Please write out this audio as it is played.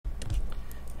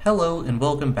Hello and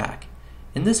welcome back.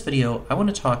 In this video, I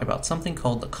want to talk about something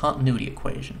called the continuity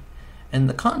equation. And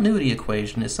the continuity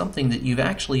equation is something that you've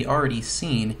actually already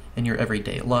seen in your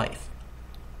everyday life.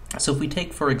 So if we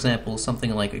take, for example,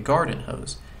 something like a garden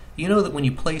hose, you know that when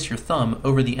you place your thumb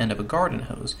over the end of a garden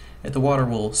hose, that the water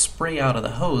will spray out of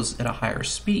the hose at a higher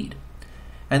speed.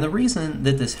 And the reason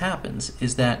that this happens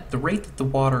is that the rate that the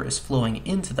water is flowing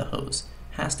into the hose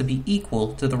has to be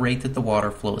equal to the rate that the water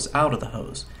flows out of the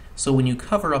hose. So when you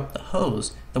cover up the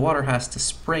hose, the water has to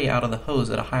spray out of the hose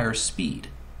at a higher speed.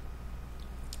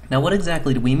 Now what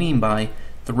exactly do we mean by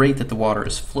the rate that the water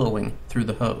is flowing through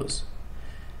the hose?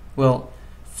 Well,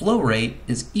 flow rate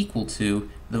is equal to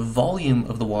the volume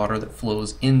of the water that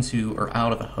flows into or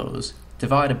out of the hose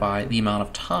divided by the amount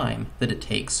of time that it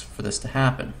takes for this to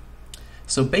happen.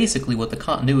 So basically what the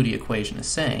continuity equation is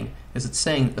saying is it's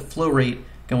saying that the flow rate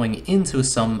going into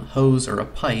some hose or a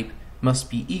pipe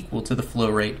must be equal to the flow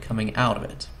rate coming out of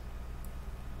it.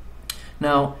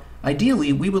 Now,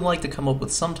 ideally, we would like to come up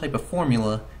with some type of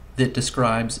formula that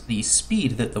describes the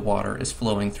speed that the water is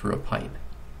flowing through a pipe.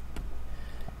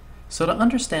 So to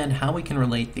understand how we can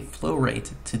relate the flow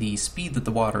rate to the speed that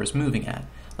the water is moving at,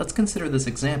 let's consider this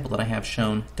example that I have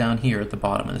shown down here at the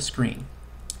bottom of the screen.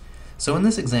 So in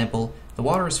this example, the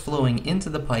water is flowing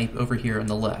into the pipe over here on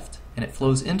the left, and it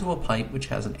flows into a pipe which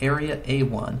has an area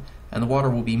A1, and the water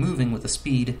will be moving with a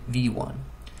speed V1.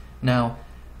 Now,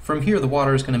 from here the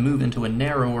water is going to move into a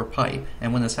narrower pipe,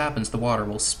 and when this happens the water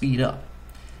will speed up.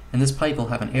 And this pipe will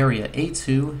have an area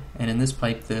A2, and in this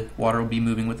pipe the water will be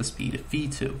moving with a speed of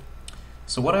V2.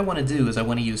 So what I want to do is I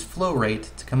want to use flow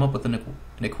rate to come up with an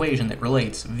equation that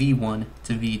relates V1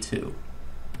 to V2.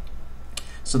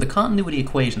 So the continuity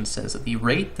equation says that the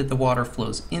rate that the water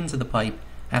flows into the pipe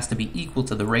has to be equal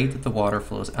to the rate that the water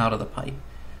flows out of the pipe.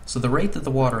 So the rate that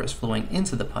the water is flowing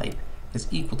into the pipe is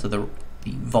equal to the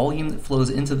volume that flows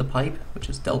into the pipe, which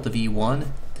is delta V1,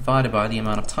 divided by the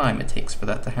amount of time it takes for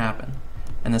that to happen.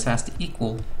 And this has to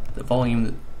equal the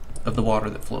volume of the water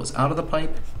that flows out of the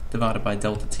pipe divided by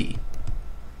delta T.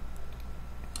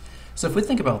 So if we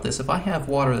think about this, if I have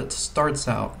water that starts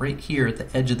out right here at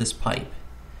the edge of this pipe,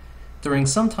 during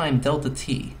some time delta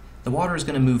T, the water is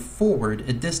going to move forward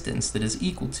a distance that is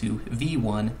equal to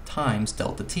V1 times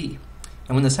delta T.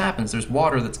 And when this happens, there's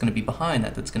water that's going to be behind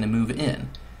that that's going to move in.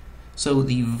 So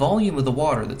the volume of the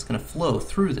water that's going to flow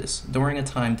through this during a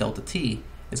time delta T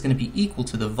is going to be equal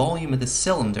to the volume of this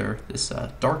cylinder, this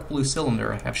dark blue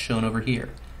cylinder I have shown over here.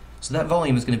 So that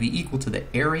volume is going to be equal to the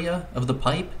area of the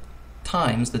pipe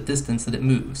times the distance that it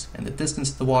moves. And the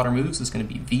distance the water moves is going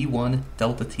to be V1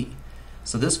 delta T.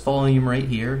 So this volume right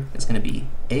here is going to be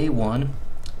A1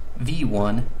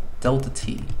 V1 delta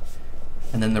T.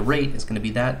 And then the rate is going to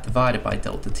be that divided by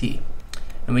delta T.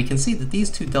 And we can see that these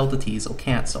two delta T's will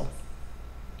cancel.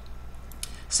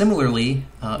 Similarly,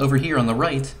 over here on the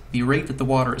right, the rate that the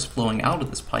water is flowing out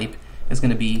of this pipe is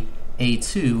going to be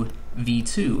A2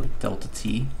 V2 delta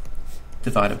T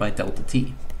divided by delta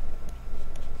T.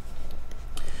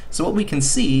 So what we can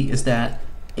see is that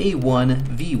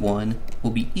A1 V1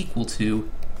 will be equal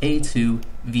to A2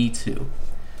 V2.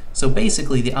 So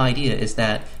basically the idea is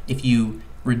that if you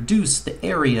reduce the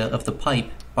area of the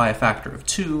pipe by a factor of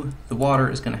 2, the water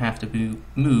is going to have to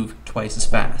move twice as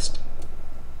fast.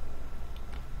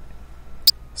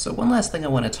 So one last thing I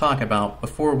want to talk about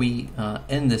before we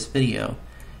end this video.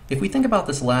 If we think about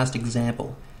this last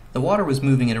example, the water was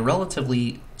moving at a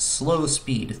relatively slow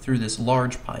speed through this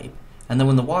large pipe, and then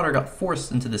when the water got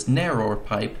forced into this narrower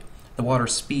pipe, the water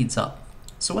speeds up.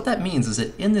 So what that means is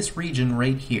that in this region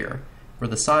right here, where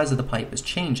the size of the pipe is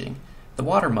changing, the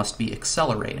water must be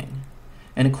accelerating.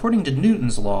 And according to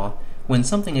Newton's law, when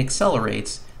something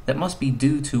accelerates, that must be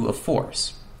due to a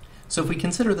force. So if we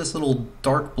consider this little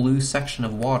dark blue section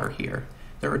of water here,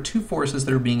 there are two forces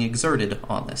that are being exerted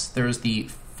on this. There is the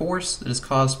force that is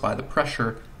caused by the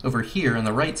pressure over here on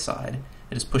the right side,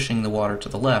 that is pushing the water to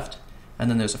the left, and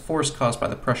then there's a force caused by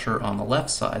the pressure on the left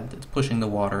side that's pushing the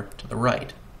water to the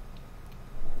right.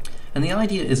 And the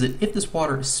idea is that if this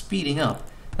water is speeding up,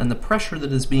 then the pressure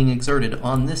that is being exerted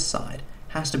on this side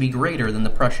has to be greater than the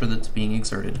pressure that's being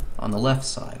exerted on the left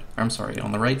side, on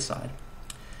the right side.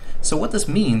 So what this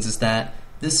means is that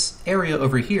this area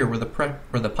over here where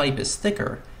the pipe is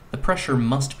thicker, the pressure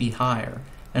must be higher.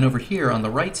 And over here on the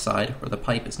right side where the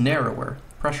pipe is narrower,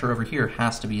 pressure over here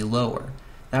has to be lower.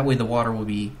 That way the water will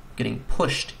be getting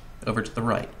pushed over to the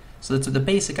right. So that's the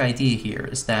basic idea here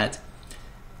is that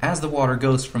as the water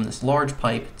goes from this large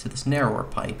pipe to this narrower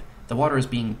pipe, the water is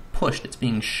being pushed, it's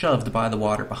being shoved by the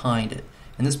water behind it.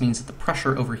 And this means that the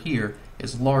pressure over here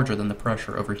is larger than the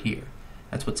pressure over here.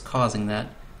 That's what's causing that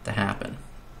to happen.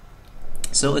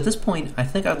 So at this point, I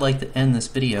think I'd like to end this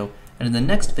video, and in the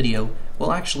next video,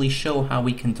 we'll actually show how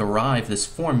we can derive this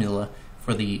formula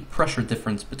for the pressure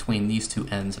difference between these two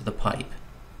ends of the pipe.